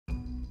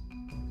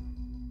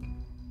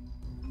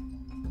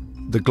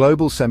The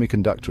global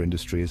semiconductor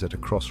industry is at a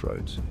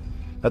crossroads.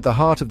 At the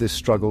heart of this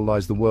struggle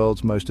lies the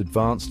world's most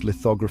advanced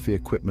lithography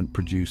equipment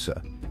producer,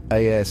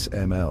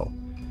 ASML.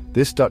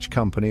 This Dutch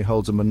company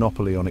holds a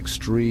monopoly on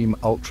extreme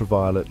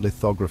ultraviolet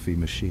lithography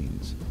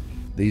machines.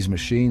 These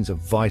machines are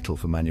vital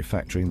for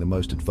manufacturing the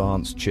most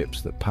advanced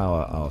chips that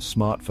power our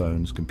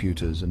smartphones,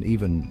 computers, and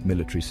even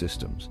military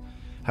systems.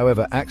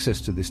 However, access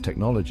to this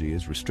technology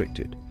is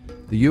restricted.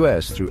 The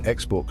US, through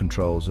export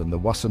controls and the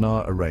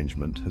Wassenaar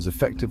Arrangement, has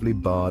effectively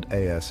barred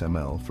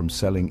ASML from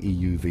selling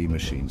EUV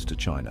machines to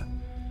China.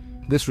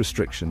 This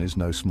restriction is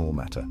no small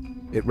matter.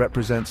 It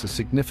represents a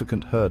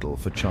significant hurdle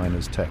for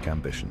China's tech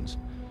ambitions.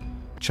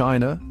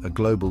 China, a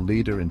global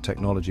leader in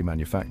technology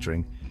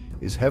manufacturing,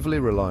 is heavily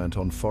reliant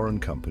on foreign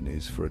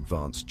companies for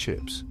advanced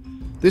chips.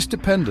 This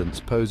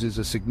dependence poses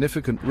a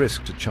significant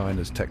risk to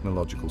China's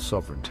technological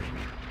sovereignty.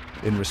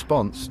 In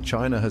response,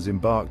 China has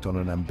embarked on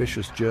an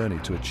ambitious journey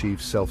to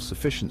achieve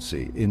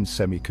self-sufficiency in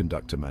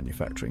semiconductor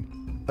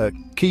manufacturing. A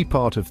key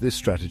part of this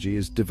strategy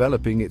is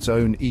developing its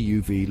own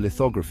EUV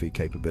lithography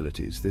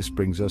capabilities. This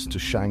brings us to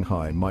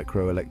Shanghai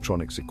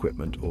Microelectronics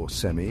Equipment, or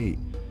SMEE.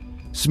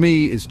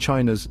 SMEE is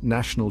China's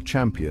national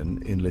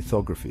champion in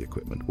lithography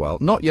equipment. While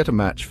not yet a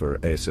match for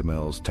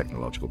ASML's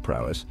technological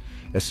prowess,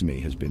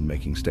 SMEE has been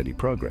making steady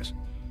progress.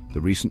 The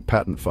recent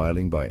patent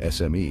filing by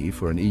SMEE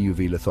for an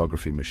EUV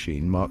lithography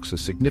machine marks a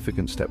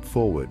significant step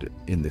forward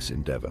in this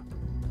endeavor.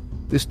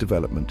 This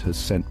development has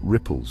sent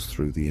ripples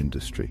through the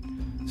industry,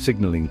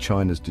 signaling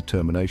China's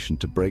determination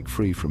to break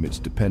free from its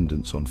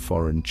dependence on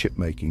foreign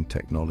chip-making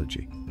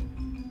technology.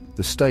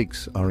 The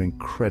stakes are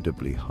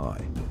incredibly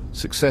high.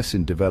 Success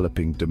in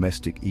developing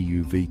domestic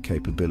EUV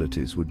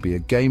capabilities would be a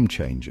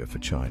game-changer for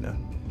China.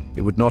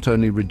 It would not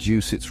only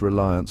reduce its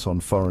reliance on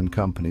foreign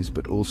companies,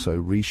 but also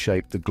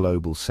reshape the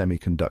global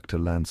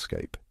semiconductor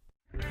landscape.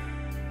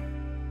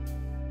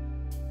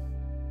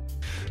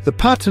 The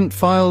patent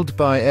filed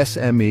by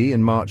SME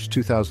in March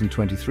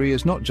 2023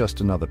 is not just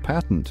another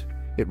patent.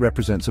 It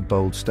represents a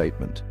bold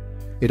statement.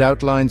 It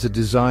outlines a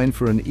design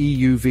for an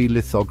EUV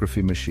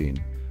lithography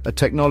machine, a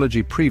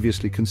technology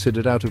previously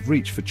considered out of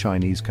reach for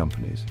Chinese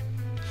companies.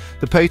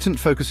 The patent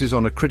focuses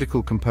on a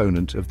critical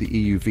component of the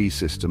EUV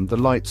system, the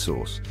light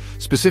source.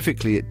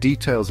 Specifically, it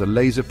details a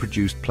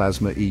laser-produced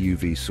plasma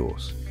EUV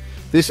source.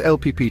 This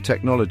LPP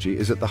technology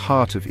is at the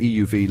heart of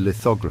EUV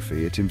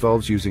lithography. It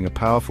involves using a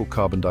powerful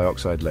carbon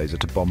dioxide laser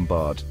to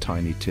bombard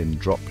tiny tin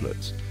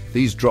droplets.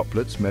 These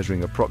droplets,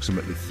 measuring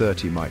approximately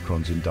 30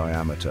 microns in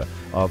diameter,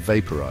 are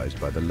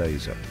vaporized by the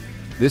laser.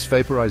 This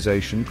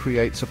vaporization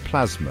creates a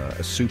plasma,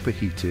 a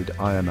superheated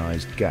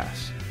ionized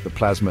gas. The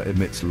plasma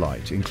emits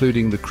light,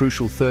 including the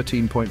crucial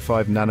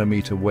 13.5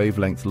 nanometer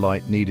wavelength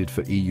light needed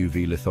for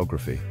EUV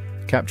lithography.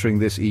 Capturing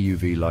this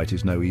EUV light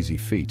is no easy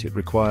feat. It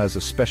requires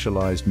a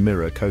specialized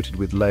mirror coated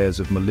with layers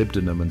of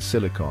molybdenum and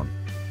silicon.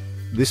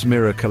 This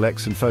mirror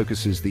collects and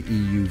focuses the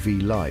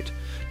EUV light,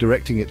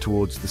 directing it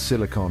towards the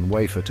silicon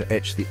wafer to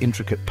etch the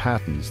intricate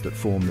patterns that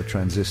form the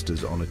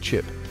transistors on a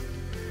chip.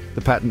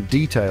 The patent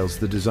details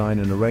the design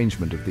and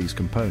arrangement of these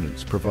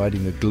components,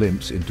 providing a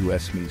glimpse into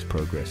SMEE's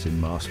progress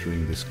in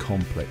mastering this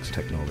complex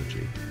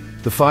technology.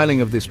 The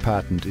filing of this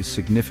patent is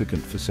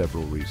significant for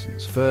several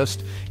reasons.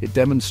 First, it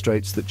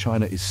demonstrates that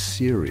China is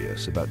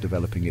serious about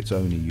developing its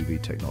own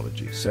EUV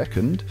technology.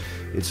 Second,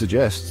 it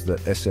suggests that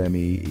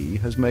SMEE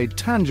has made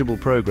tangible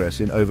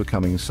progress in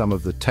overcoming some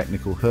of the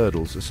technical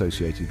hurdles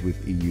associated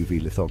with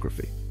EUV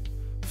lithography.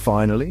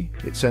 Finally,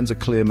 it sends a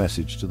clear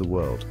message to the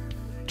world.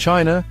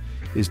 China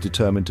is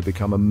determined to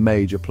become a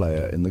major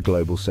player in the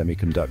global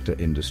semiconductor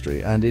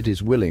industry, and it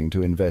is willing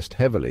to invest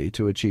heavily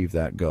to achieve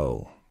that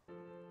goal.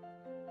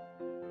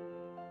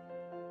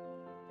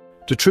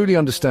 To truly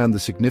understand the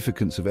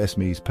significance of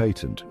SMEE's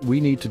patent, we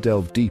need to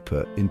delve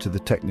deeper into the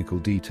technical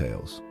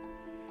details.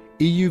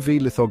 EUV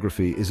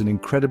lithography is an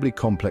incredibly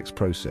complex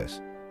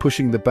process,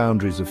 pushing the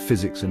boundaries of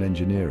physics and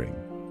engineering.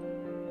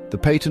 The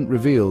patent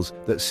reveals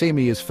that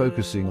SMEE is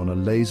focusing on a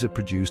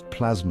laser-produced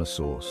plasma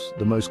source,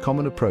 the most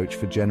common approach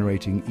for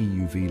generating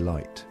EUV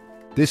light.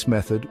 This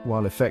method,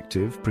 while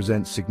effective,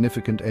 presents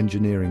significant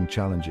engineering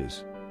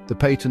challenges. The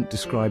patent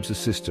describes a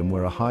system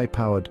where a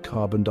high-powered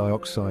carbon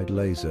dioxide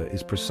laser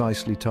is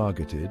precisely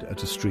targeted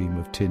at a stream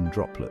of tin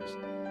droplets.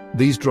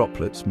 These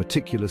droplets,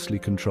 meticulously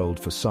controlled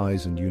for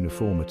size and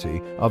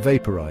uniformity, are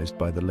vaporized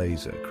by the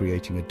laser,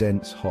 creating a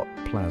dense, hot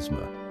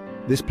plasma.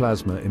 This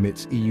plasma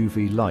emits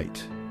EUV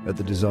light at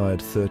the desired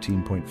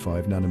 13.5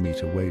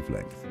 nanometer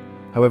wavelength.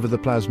 However, the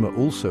plasma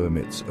also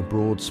emits a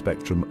broad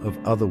spectrum of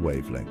other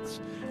wavelengths,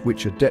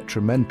 which are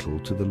detrimental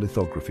to the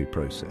lithography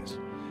process.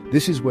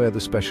 This is where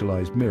the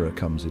specialized mirror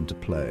comes into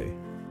play.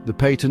 The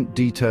patent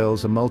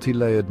details a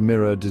multi-layered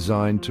mirror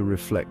designed to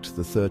reflect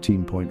the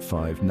 13.5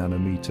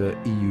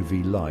 nanometer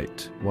EUV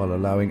light while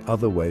allowing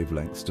other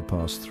wavelengths to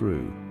pass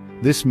through.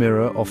 This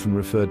mirror, often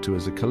referred to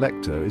as a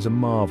collector, is a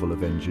marvel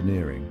of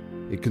engineering.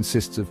 It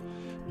consists of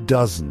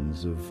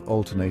dozens of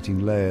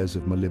alternating layers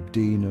of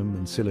molybdenum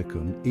and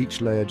silicon,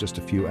 each layer just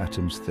a few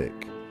atoms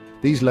thick.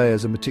 These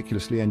layers are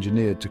meticulously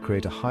engineered to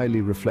create a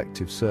highly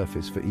reflective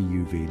surface for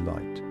EUV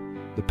light.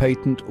 The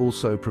patent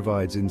also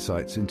provides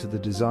insights into the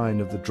design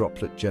of the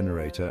droplet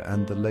generator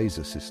and the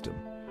laser system.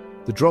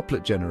 The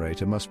droplet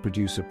generator must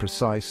produce a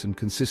precise and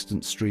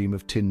consistent stream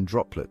of tin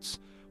droplets,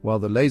 while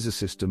the laser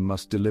system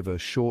must deliver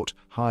short,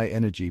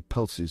 high-energy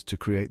pulses to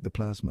create the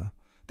plasma.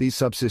 These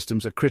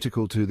subsystems are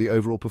critical to the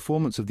overall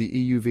performance of the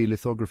EUV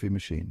lithography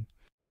machine.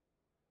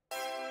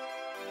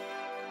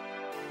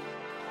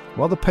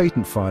 While the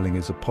patent filing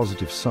is a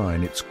positive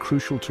sign, it's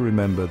crucial to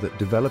remember that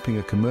developing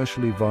a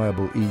commercially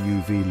viable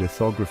EUV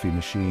lithography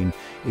machine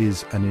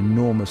is an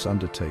enormous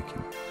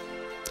undertaking.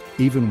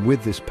 Even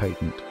with this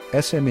patent,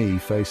 SME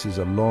faces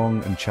a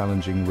long and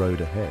challenging road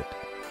ahead.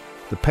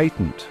 The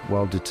patent,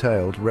 while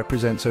detailed,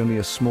 represents only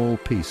a small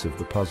piece of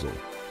the puzzle.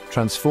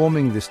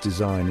 Transforming this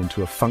design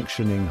into a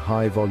functioning,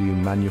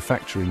 high-volume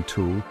manufacturing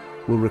tool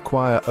will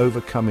require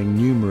overcoming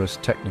numerous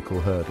technical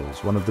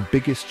hurdles. One of the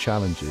biggest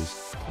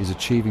challenges is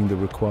achieving the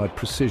required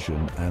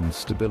precision and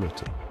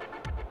stability.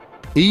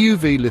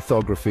 EUV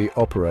lithography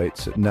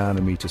operates at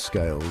nanometer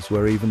scales,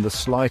 where even the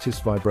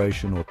slightest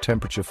vibration or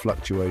temperature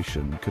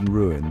fluctuation can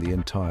ruin the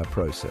entire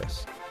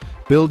process.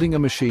 Building a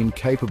machine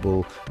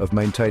capable of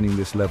maintaining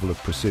this level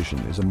of precision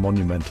is a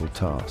monumental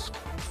task.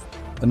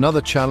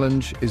 Another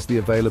challenge is the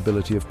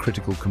availability of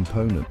critical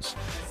components.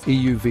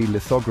 EUV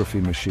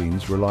lithography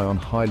machines rely on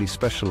highly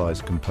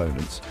specialized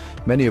components,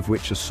 many of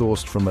which are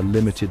sourced from a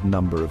limited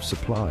number of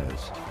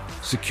suppliers.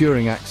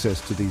 Securing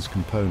access to these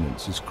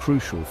components is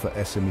crucial for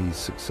SME's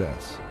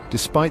success.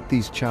 Despite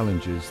these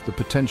challenges, the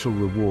potential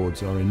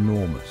rewards are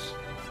enormous.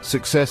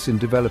 Success in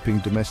developing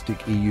domestic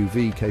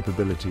EUV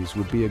capabilities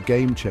would be a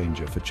game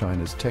changer for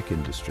China's tech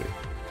industry.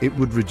 It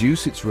would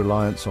reduce its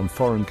reliance on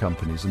foreign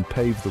companies and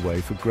pave the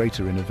way for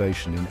greater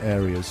innovation in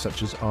areas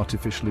such as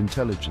artificial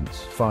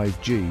intelligence,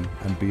 5G,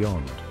 and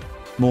beyond.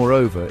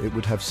 Moreover, it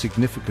would have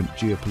significant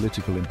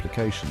geopolitical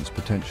implications,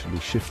 potentially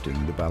shifting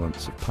the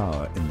balance of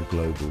power in the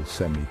global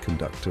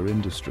semiconductor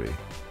industry.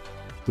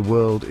 The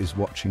world is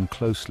watching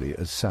closely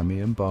as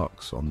SME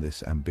embarks on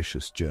this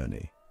ambitious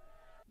journey.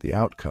 The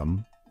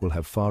outcome will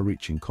have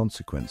far-reaching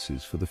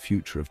consequences for the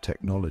future of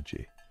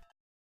technology.